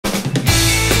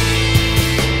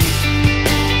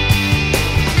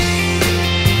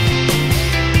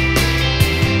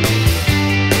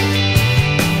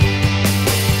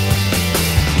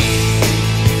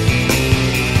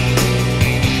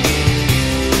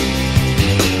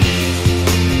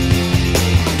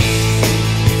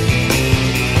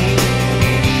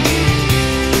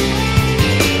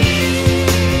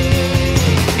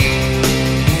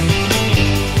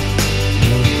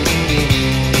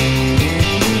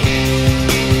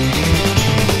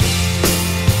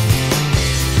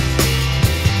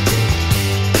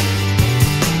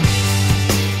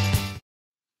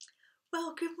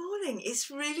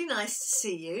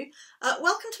see you.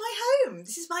 Welcome to my home.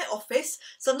 This is my office.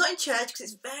 So I'm not in church because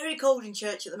it's very cold in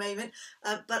church at the moment,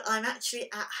 but I'm actually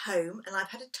at home and I've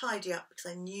had a tidy up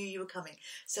because I knew you were coming.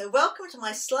 So welcome to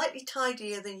my slightly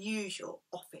tidier than usual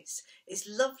office. It's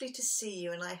lovely to see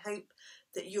you and I hope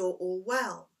that you're all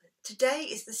well. Today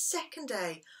is the second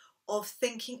day of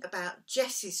thinking about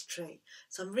Jess's tree.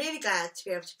 So I'm really glad to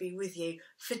be able to be with you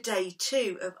for day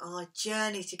 2 of our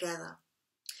journey together.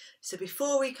 So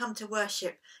before we come to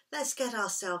worship, let's get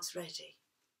ourselves ready.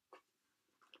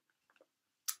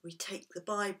 We take the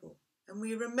Bible and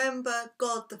we remember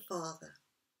God the Father,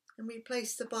 and we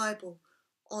place the Bible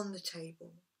on the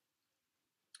table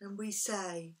and we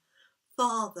say,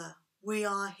 Father, we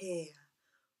are here.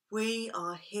 We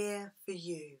are here for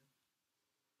you.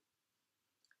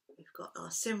 We've got our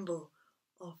symbol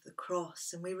of the cross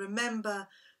and we remember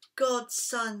God's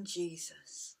Son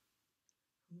Jesus.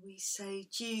 We say,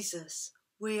 Jesus,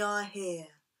 we are here.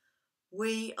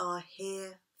 We are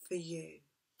here for you.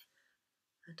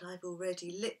 And I've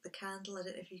already lit the candle. I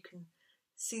don't know if you can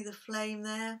see the flame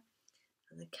there.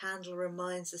 And the candle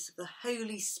reminds us of the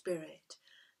Holy Spirit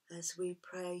as we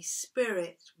pray,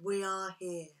 Spirit, we are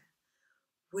here.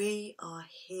 We are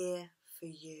here for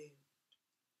you.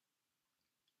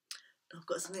 I've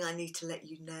got something I need to let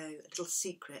you know, a little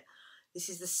secret. This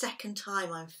is the second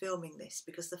time I'm filming this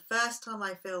because the first time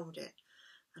I filmed it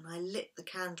and I lit the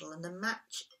candle and the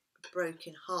match broke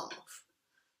in half.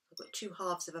 I've got 2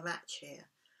 halves of a match here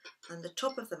and the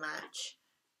top of the match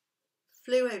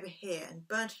flew over here and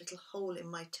burnt a little hole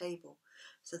in my table.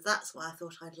 So that's why I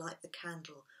thought I'd light the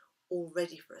candle all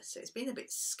ready for us. So it's been a bit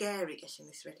scary getting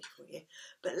this ready for you.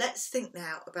 But let's think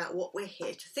now about what we're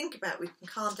here to think about. We can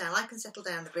calm down. I can settle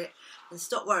down a bit and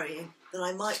stop worrying that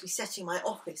I might be setting my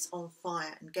office on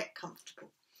fire and get comfortable.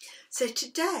 So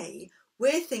today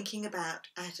we're thinking about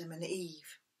Adam and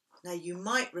Eve. Now you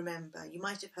might remember, you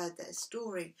might have heard their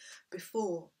story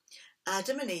before.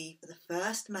 Adam and Eve are the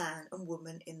first man and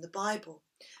woman in the Bible.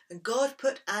 And God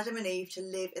put Adam and Eve to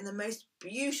live in the most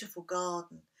beautiful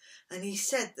garden. And he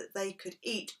said that they could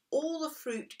eat all the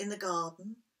fruit in the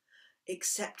garden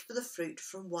except for the fruit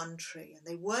from one tree. And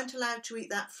they weren't allowed to eat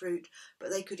that fruit,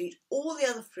 but they could eat all the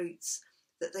other fruits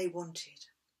that they wanted.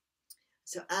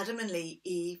 So Adam and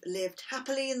Eve lived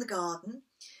happily in the garden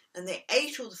and they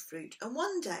ate all the fruit. And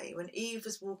one day when Eve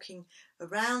was walking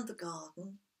around the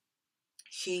garden,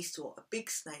 she saw a big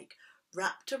snake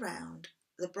wrapped around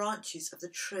the branches of the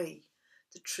tree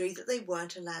that they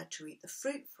weren't allowed to eat the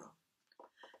fruit from.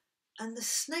 And the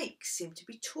snake seemed to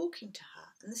be talking to her.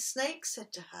 And the snake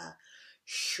said to her,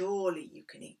 surely you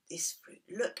can eat this fruit.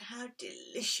 Look how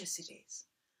delicious it is.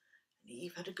 And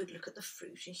Eve had a good look at the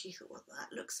fruit and she thought, well,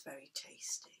 that looks very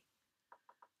tasty.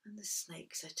 And the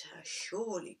snake said to her,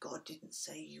 surely God didn't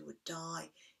say you would die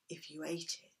if you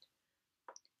ate it.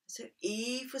 So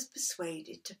Eve was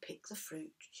persuaded to pick the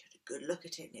fruit. She had a good look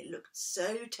at it and it looked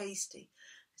so tasty.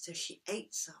 So she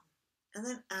ate some. And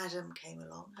then Adam came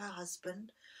along, her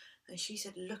husband, and she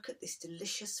said, look at this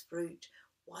delicious fruit.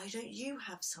 Why don't you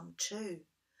have some too?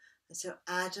 And so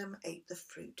Adam ate the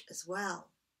fruit as well.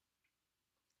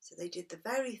 So they did the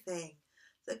very thing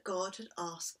that God had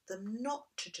asked them not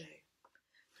to do.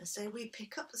 And so we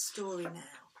pick up the story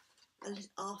now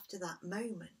after that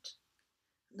moment.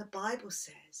 And the Bible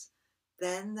says,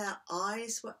 then their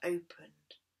eyes were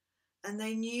opened and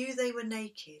they knew they were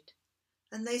naked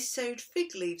and they sewed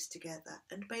fig leaves together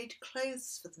and made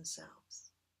clothes for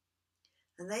themselves.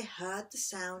 And they heard the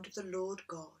sound of the Lord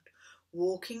God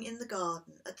walking in the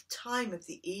garden at the time of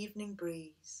the evening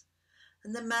breeze.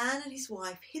 And the man and his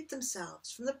wife hid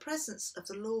themselves from the presence of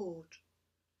the Lord.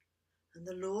 And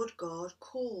the Lord God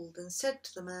called and said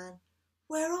to the man,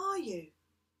 where are you?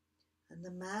 And the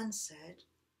man said,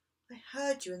 I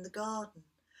heard you in the garden,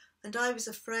 and I was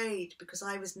afraid because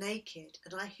I was naked,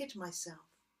 and I hid myself.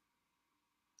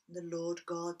 And the Lord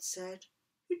God said,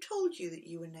 who told you that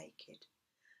you were naked?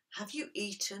 Have you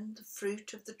eaten the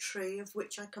fruit of the tree of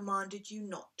which I commanded you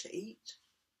not to eat?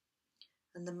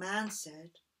 And the man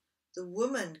said, the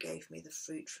woman gave me the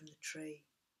fruit from the tree,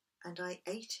 and I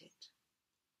ate it.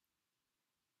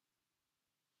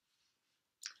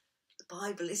 The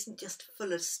Bible isn't just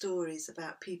full of stories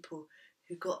about people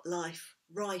who got life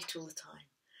right all the time,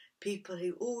 people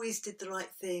who always did the right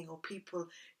thing, or people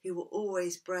who were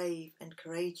always brave and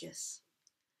courageous.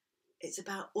 It's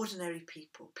about ordinary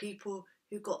people, people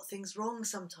who got things wrong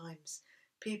sometimes,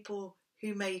 people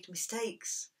who made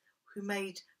mistakes, who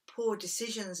made poor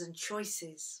decisions and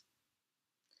choices,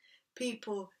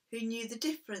 people who knew the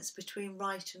difference between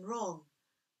right and wrong,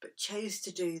 but chose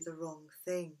to do the wrong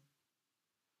thing.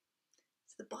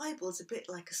 So the Bible's a bit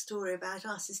like a story about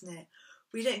us, isn't it?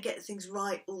 we don't get things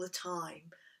right all the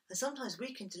time. And sometimes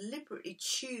we can deliberately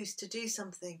choose to do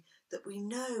something that we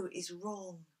know is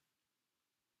wrong.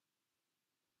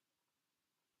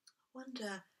 I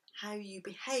wonder how you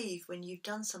behave when you've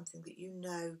done something that you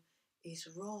know is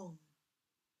wrong.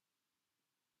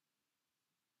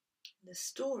 In the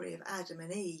story of Adam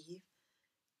and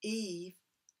Eve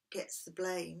gets the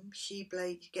blame. She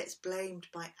gets blamed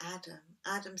by Adam.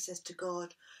 Adam says to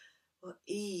God, well,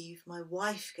 Eve, my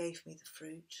wife, gave me the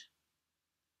fruit.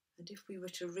 And if we were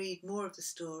to read more of the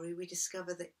story, we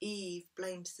discover that Eve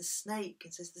blames the snake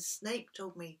and says, the snake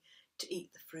told me to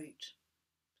eat the fruit.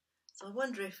 So I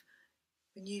wonder if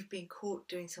when you've been caught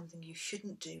doing something you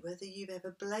shouldn't do, whether you've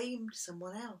ever blamed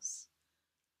someone else.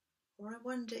 Or I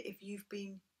wonder if you've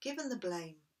been given the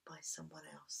blame by someone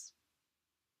else.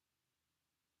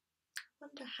 I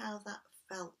wonder how that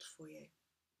felt for you.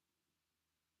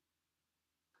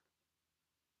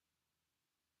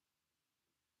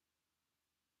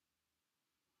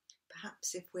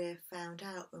 Perhaps if we're found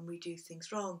out when we do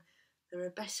things wrong, there are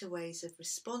better ways of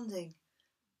responding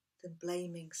than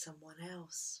blaming someone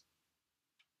else.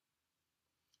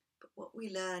 But what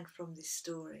we learn from this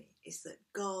story is that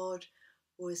God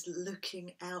was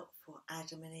looking out for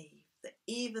Adam and Eve, that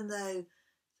even though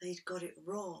they'd got it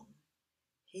wrong,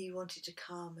 he wanted to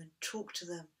come and talk to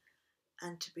them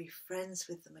and to be friends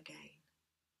with them again.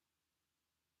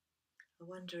 I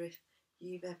wonder if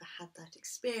you've ever had that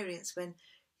experience when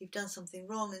you've done something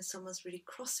wrong and someone's really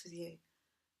cross with you,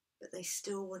 but they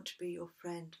still want to be your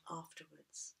friend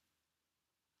afterwards.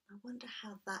 I wonder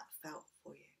how that felt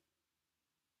for you.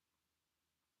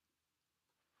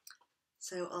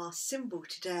 So our symbol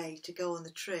today to go on the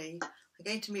tree, I'm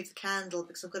going to move the candle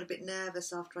because I've got a bit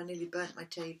nervous after I nearly burnt my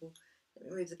table.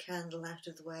 Let me move the candle out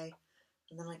of the way,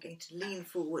 and then I'm going to lean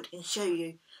forward and show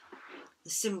you the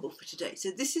symbol for today.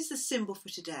 So this is the symbol for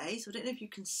today. So I don't know if you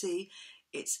can see,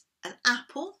 it's an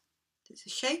apple. It's the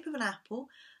shape of an apple,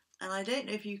 and I don't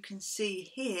know if you can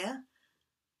see here,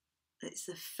 it's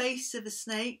the face of a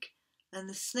snake, and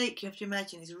the snake, you have to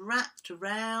imagine, is wrapped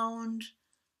around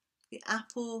the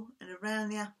apple and around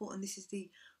the apple, and this is the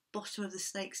bottom of the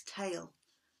snake's tail.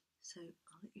 So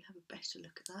I'll let you have a better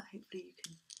look at that. Hopefully you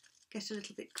can get a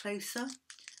little bit closer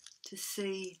to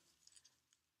see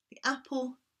the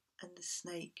apple and the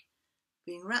snake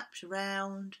being wrapped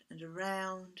around and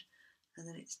around, and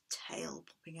then its tail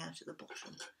popping out at the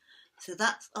bottom. So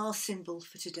that's our symbol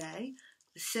for today,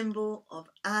 the symbol of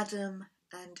Adam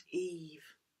and Eve.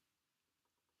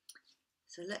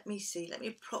 So let me see, let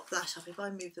me prop that up. If I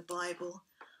move the Bible,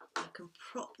 I can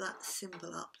prop that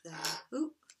symbol up there.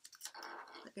 Oop,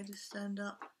 is that going to stand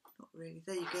up? Not really,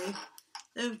 there you go.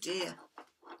 Oh dear.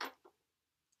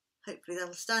 Hopefully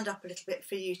that'll stand up a little bit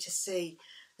for you to see.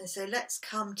 And so let's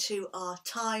come to our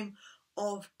time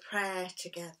of prayer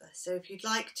together. So if you'd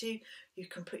like to, you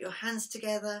can put your hands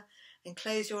together and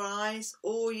close your eyes,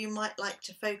 or you might like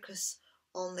to focus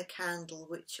on the candle,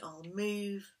 which I'll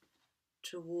move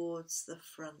towards the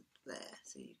front there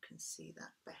so you can see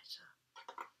that better.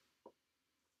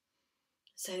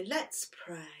 So let's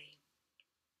pray.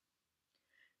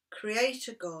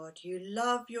 Creator God, you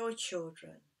love your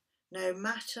children no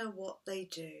matter what they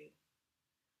do.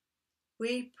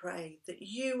 We pray that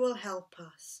you will help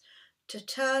us to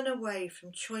turn away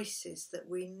from choices that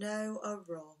we know are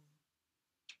wrong.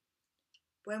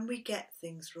 When we get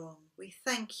things wrong, we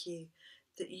thank you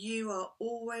that you are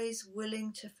always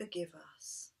willing to forgive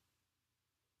us.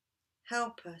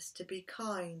 Help us to be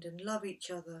kind and love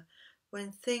each other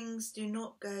when things do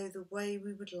not go the way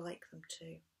we would like them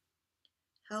to.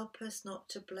 Help us not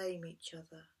to blame each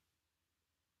other.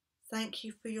 Thank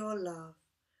you for your love,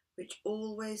 which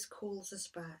always calls us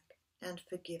back and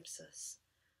forgives us.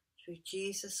 Through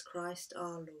Jesus Christ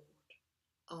our Lord.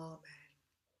 Amen.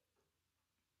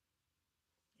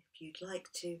 If you'd like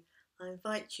to, I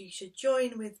invite you to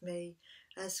join with me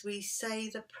as we say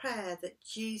the prayer that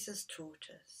Jesus taught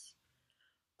us.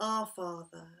 Our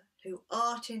Father, who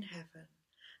art in heaven,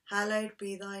 hallowed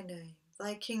be thy name.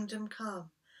 Thy kingdom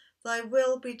come, thy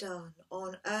will be done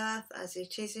on earth as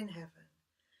it is in heaven.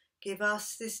 Give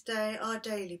us this day our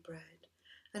daily bread,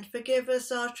 and forgive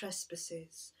us our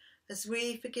trespasses, as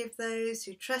we forgive those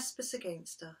who trespass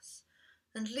against us.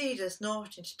 And lead us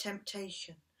not into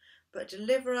temptation, but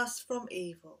deliver us from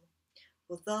evil.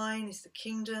 For thine is the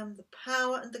kingdom, the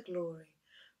power and the glory,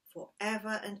 for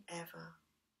ever and ever.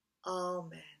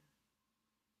 Amen.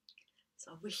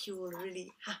 So I wish you all a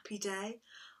really happy day.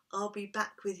 I'll be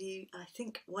back with you, I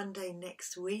think, one day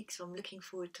next week, so I'm looking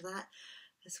forward to that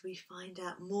as we find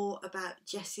out more about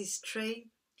Jess's tree.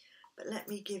 But let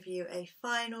me give you a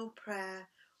final prayer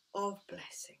of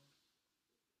blessing.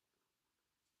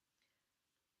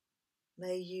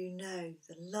 May you know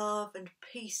the love and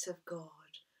peace of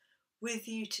God with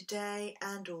you today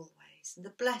and always, and the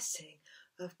blessing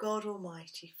of God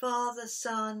Almighty, Father,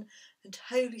 Son, and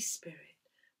Holy Spirit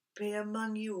be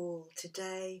among you all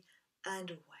today and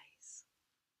always.